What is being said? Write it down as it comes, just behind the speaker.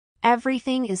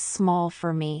Everything is small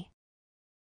for me.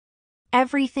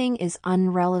 Everything is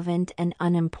irrelevant and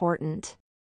unimportant.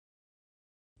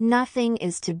 Nothing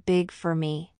is too big for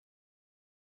me.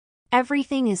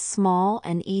 Everything is small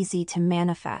and easy to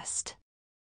manifest.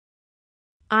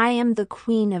 I am the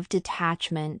queen of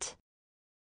detachment.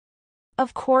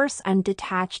 Of course I'm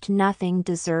detached. Nothing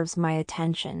deserves my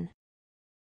attention.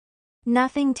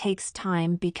 Nothing takes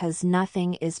time because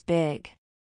nothing is big.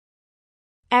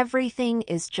 Everything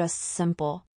is just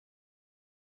simple.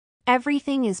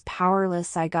 Everything is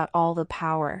powerless. I got all the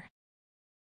power.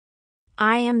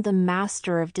 I am the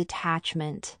master of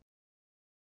detachment.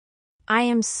 I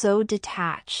am so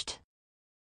detached.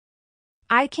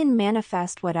 I can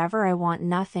manifest whatever I want.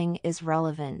 Nothing is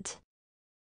relevant.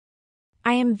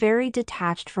 I am very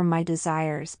detached from my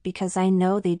desires because I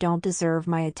know they don't deserve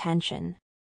my attention.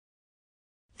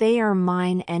 They are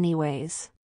mine anyways.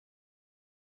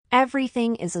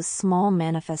 Everything is a small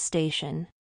manifestation.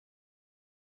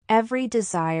 Every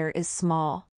desire is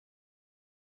small.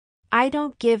 I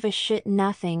don't give a shit.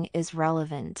 Nothing is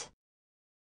relevant.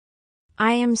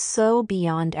 I am so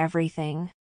beyond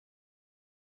everything.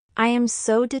 I am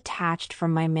so detached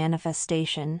from my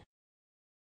manifestation.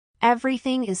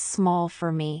 Everything is small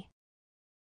for me.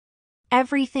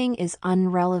 Everything is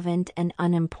irrelevant and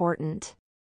unimportant.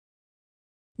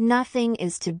 Nothing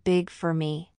is too big for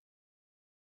me.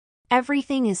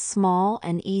 Everything is small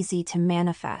and easy to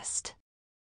manifest.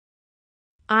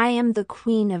 I am the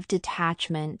queen of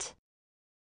detachment.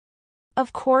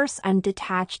 Of course I'm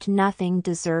detached. Nothing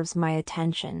deserves my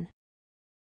attention.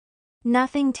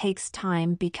 Nothing takes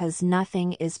time because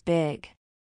nothing is big.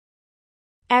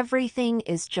 Everything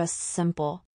is just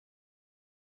simple.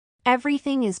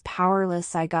 Everything is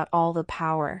powerless. I got all the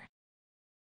power.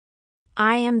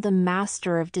 I am the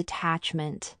master of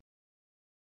detachment.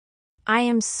 I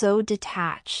am so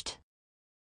detached.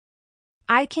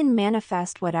 I can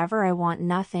manifest whatever I want.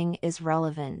 Nothing is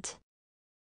relevant.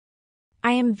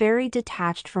 I am very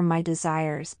detached from my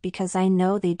desires because I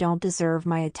know they don't deserve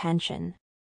my attention.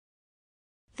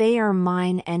 They are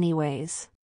mine anyways.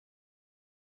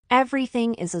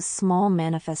 Everything is a small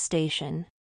manifestation.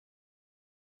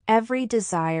 Every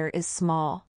desire is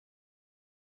small.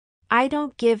 I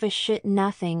don't give a shit.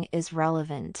 Nothing is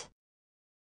relevant.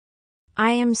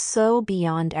 I am so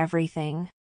beyond everything.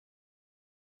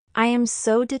 I am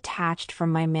so detached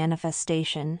from my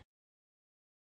manifestation.